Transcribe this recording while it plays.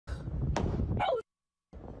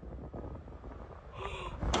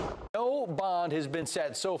No bond has been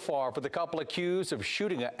set so far for the couple accused of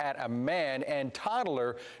shooting at a man and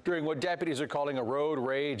toddler during what deputies are calling a road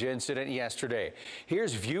rage incident yesterday.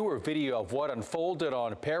 Here's viewer video of what unfolded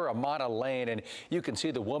on Parramatta Lane, and you can see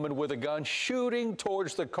the woman with a gun shooting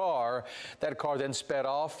towards the car. That car then sped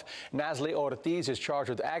off. Nasli Ortiz is charged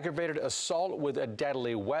with aggravated assault with a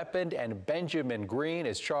deadly weapon, and Benjamin Green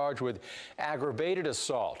is charged with aggravated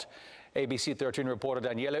assault. ABC 13 reporter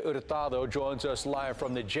Daniela Hurtado joins us live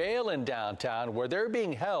from the jail in downtown, where they're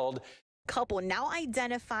being held. Couple now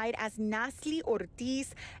identified as Nasli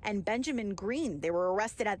Ortiz and Benjamin Green. They were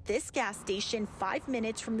arrested at this gas station 5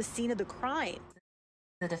 minutes from the scene of the crime.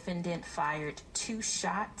 The defendant fired 2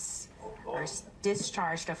 shots or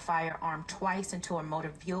discharged a firearm twice into a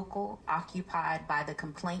motor vehicle occupied by the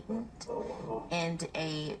complainant and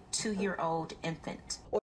a 2-year-old infant.